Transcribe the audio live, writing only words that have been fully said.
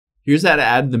Here's how to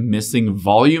add the missing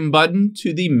volume button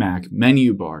to the Mac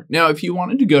menu bar. Now, if you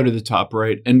wanted to go to the top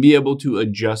right and be able to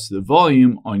adjust the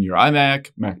volume on your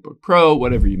iMac, MacBook Pro,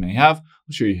 whatever you may have,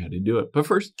 I'll show you how to do it. But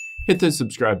first, hit the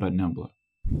subscribe button down below.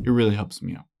 It really helps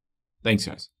me out. Thanks,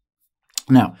 guys.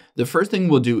 Now, the first thing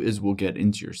we'll do is we'll get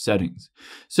into your settings.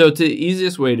 So the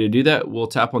easiest way to do that, we'll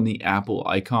tap on the Apple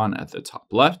icon at the top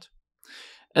left,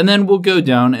 and then we'll go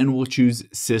down and we'll choose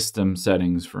System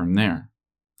Settings from there.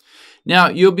 Now,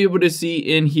 you'll be able to see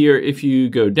in here, if you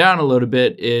go down a little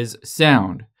bit, is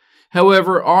sound.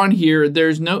 However, on here,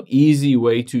 there's no easy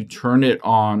way to turn it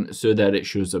on so that it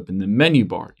shows up in the menu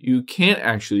bar. You can't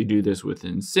actually do this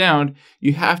within sound.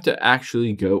 You have to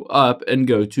actually go up and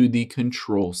go to the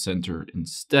Control Center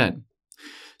instead.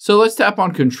 So let's tap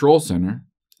on Control Center,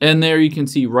 and there you can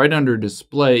see right under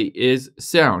Display is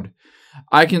Sound.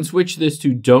 I can switch this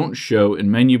to Don't Show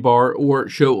in menu bar or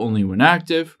Show Only when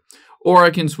active, or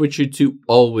I can switch it to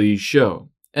Always Show.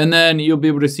 And then you'll be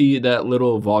able to see that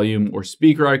little volume or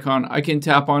speaker icon. I can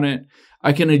tap on it.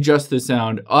 I can adjust the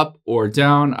sound up or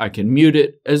down. I can mute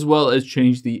it, as well as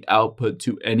change the output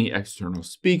to any external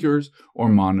speakers or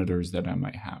monitors that I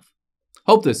might have.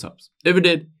 Hope this helps. If it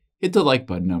did, hit the like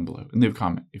button down below and leave a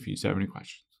comment if you have any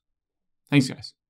questions. Thanks, guys.